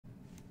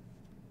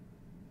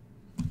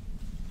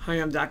Hi,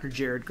 I'm Dr.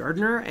 Jared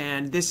Gardner,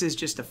 and this is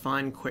just a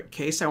fun, quick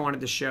case I wanted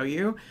to show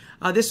you.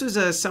 This was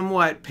a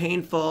somewhat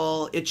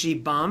painful, itchy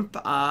bump.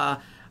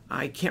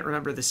 I can't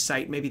remember the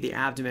site, maybe the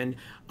abdomen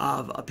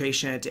of a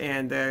patient,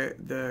 and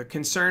the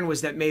concern was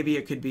that maybe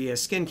it could be a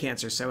skin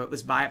cancer, so it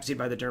was biopsied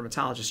by the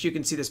dermatologist. You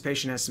can see this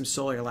patient has some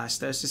solar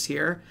elastosis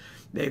here.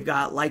 They've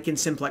got lichen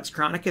simplex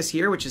chronicus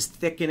here, which is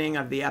thickening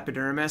of the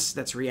epidermis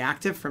that's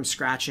reactive from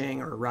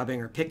scratching or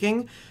rubbing or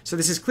picking. So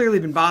this has clearly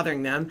been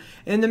bothering them.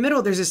 In the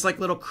middle, there's this like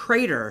little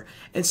crater.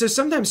 And so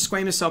sometimes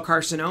squamous cell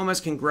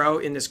carcinomas can grow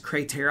in this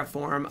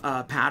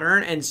crateriform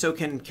pattern, and so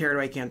can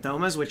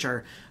keratoacanthomas, which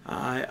are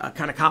a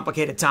kind of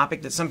complicated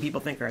topic that some people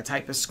think are a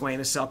type of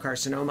squamous cell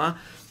carcinoma.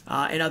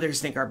 And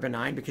others think are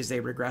benign because they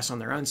regress on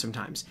their own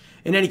sometimes.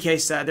 In any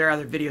case, there are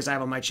other videos I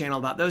have on my channel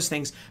about those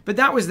things, but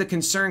that was the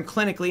concern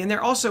clinically, and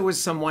there also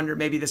was some wonder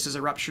maybe this is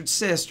a ruptured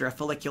cyst or a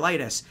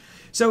folliculitis.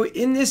 So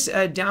in this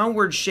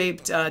downward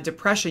shaped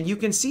depression, you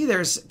can see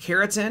there's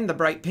keratin, the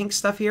bright pink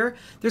stuff here.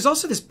 There's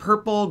also this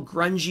purple,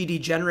 grungy,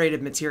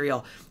 degenerated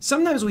material.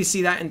 Sometimes we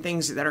see that in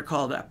things that are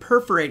called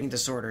perforating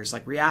disorders,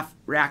 like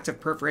reactive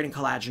perforating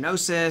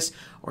collagenosis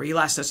or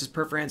elastosis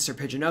perforans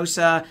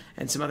serpiginosa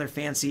and some other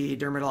fancy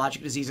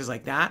dermatologic diseases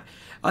like that.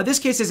 This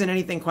case isn't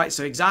anything quite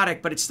so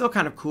exotic, but it's still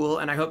kind of cool,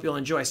 and I hope you'll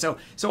enjoy. So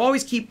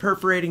always keep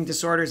perforating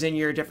disorders in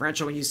your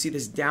differential when you see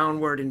this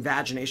downward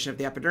invagination of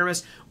the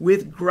epidermis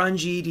with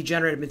grungy,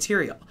 degenerated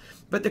material.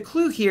 But the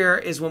clue here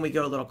is when we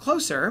go a little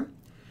closer,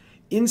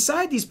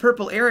 inside these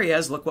purple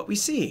areas, look what we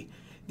see.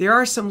 There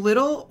are some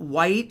little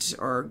white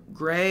or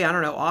gray, I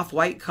don't know,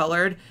 off-white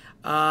colored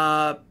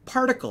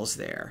particles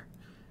there.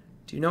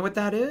 Do you know what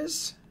that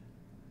is?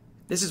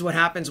 This is what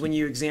happens when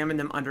you examine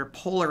them under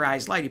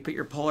polarized light. You put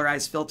your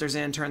polarized filters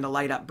in, turn the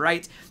light up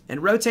bright,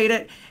 and rotate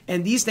it,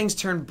 and these things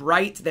turn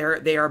bright.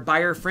 They are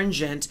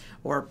birefringent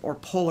or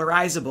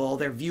polarizable.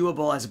 They're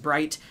viewable as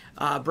bright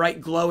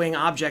glowing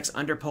objects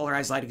under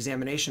polarized light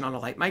examination on a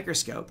light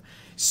microscope.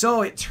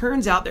 So it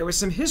turns out there was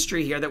some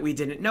history here that we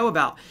didn't know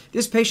about.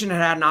 This patient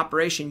had an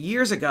operation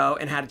years ago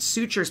and had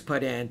sutures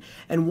put in,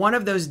 and one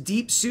of those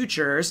deep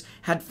sutures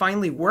had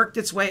finally worked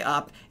its way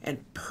up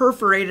and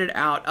perforated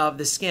out of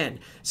the skin.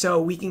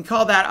 So we can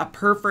call that a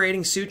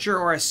perforating suture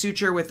or a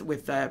suture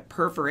with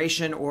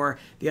perforation, or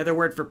the other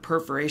word for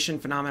perforation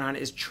phenomenon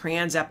is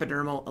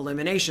transepidermal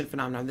elimination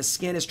phenomenon. The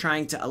skin is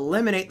trying to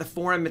eliminate the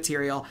foreign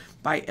material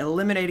by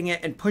eliminating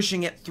it and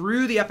pushing it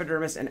through the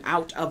epidermis and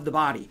out of the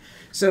body.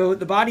 So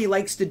the body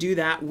likes to do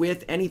that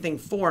with anything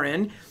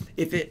foreign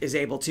if it is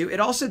able to. It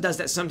also does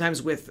that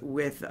sometimes with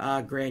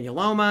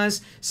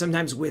granulomas,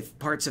 sometimes with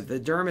parts of the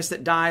dermis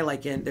that die,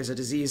 like there's a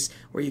disease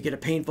where you get a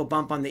painful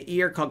bump on the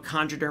ear called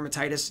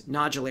chondrodermatitis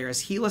nodularis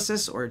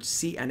helicis, or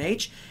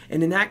CNH.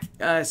 And in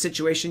that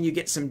situation, you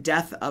get some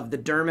death of the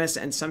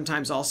dermis and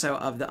sometimes also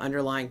of the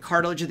underlying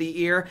cartilage of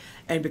the ear.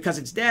 And because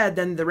it's dead,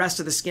 then the rest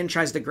of the skin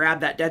tries to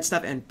grab that dead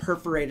stuff and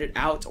perforate it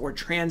out or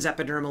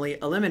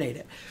transepidermally eliminate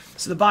it.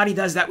 So the body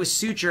does that with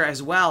suture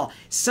as well.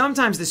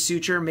 Sometimes the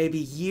suture may be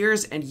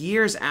years and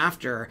years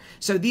after.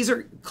 So these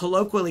are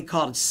colloquially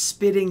called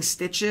spitting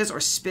stitches or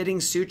spitting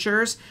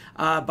sutures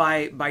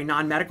by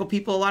non-medical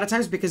people a lot of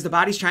times, because the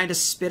body's trying to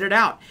spit it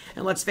out.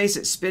 And let's face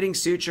it, spitting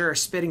suture or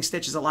spitting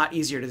stitch is a lot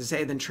easier to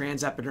say than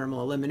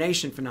transepidermal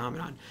elimination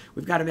phenomenon.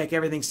 We've got to make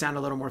everything sound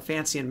a little more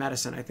fancy in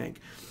medicine, I think.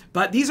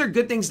 But these are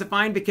good things to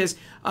find because,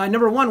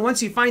 number one,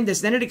 once you find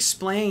this, then it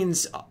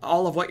explains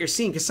all of what you're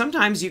seeing. Because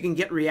sometimes you can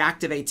get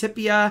reactive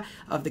atypia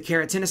of the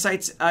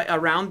keratinocytes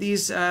around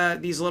these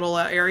little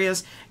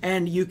areas,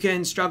 and you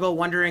can struggle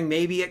wondering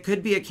maybe it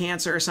could be a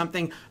cancer or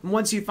something. And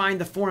once you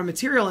find the foreign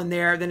material in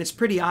there, then it's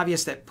pretty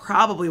obvious that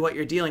probably what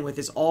you're dealing with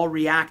is all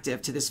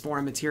reactive to this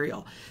foreign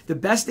material. The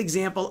best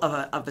example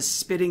of a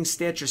spitting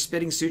stitch or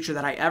spitting suture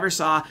that I ever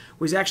saw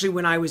was actually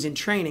when I was in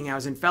training. I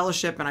was in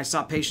fellowship and I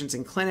saw patients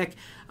in clinic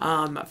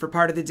for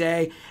part of the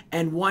day,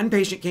 and one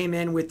patient came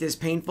in with this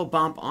painful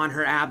bump on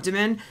her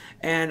abdomen,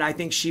 and I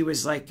think she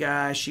was like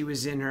she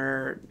was in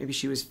her, maybe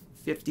she was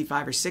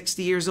 55 or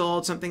 60 years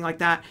old, something like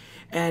that.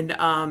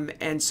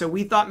 And so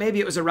we thought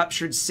maybe it was a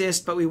ruptured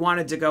cyst, but we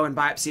wanted to go and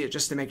biopsy it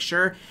just to make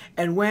sure.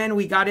 And when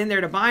we got in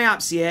there to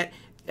biopsy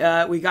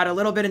it, we got a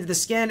little bit into the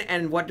skin,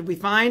 and what did we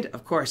find?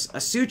 Of course, a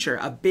suture,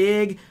 a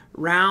big,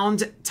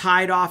 round,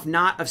 tied-off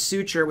knot of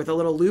suture with a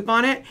little loop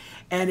on it.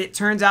 And it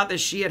turns out that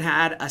she had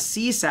had a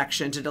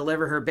C-section to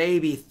deliver her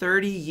baby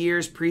 30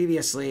 years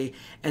previously,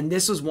 and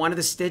this was one of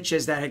the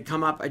stitches that had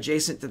come up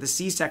adjacent to the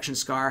C-section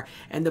scar,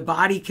 and the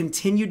body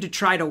continued to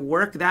try to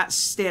work that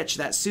stitch,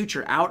 that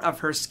suture, out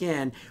of her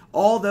skin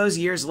all those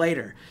years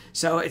later.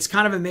 So it's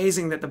kind of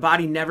amazing that the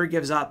body never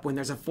gives up. When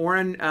there's a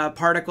foreign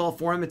particle,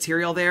 foreign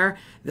material there,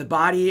 the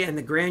body and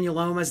the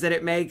granulomas that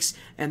it makes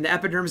and the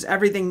epidermis,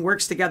 everything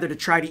works together to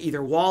try to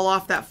either wall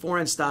off that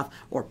foreign stuff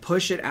or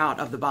push it out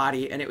of the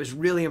body. And it was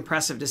really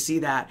impressive to see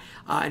that.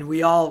 And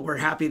we all were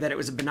happy that it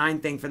was a benign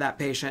thing for that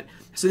patient.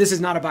 So this is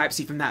not a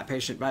biopsy from that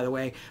patient, by the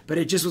way, but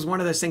it just was one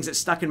of those things that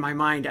stuck in my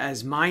mind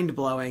as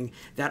mind-blowing,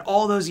 that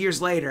all those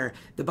years later,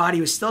 the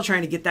body was still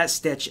trying to get that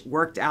stitch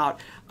worked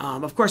out.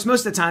 Of course, course,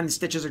 most of the time the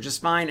stitches are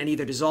just fine and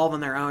either dissolve on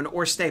their own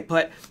or stay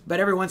put, but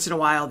every once in a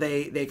while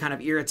they kind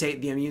of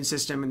irritate the immune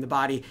system in the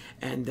body,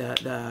 and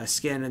the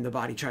skin and the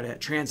body try to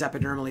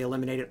transepidermally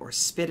eliminate it or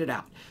spit it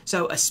out.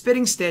 So a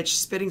spitting stitch,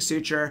 spitting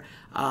suture,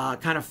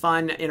 kind of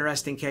fun,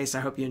 interesting case. I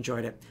hope you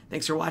enjoyed it.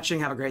 Thanks for watching.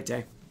 Have a great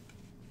day.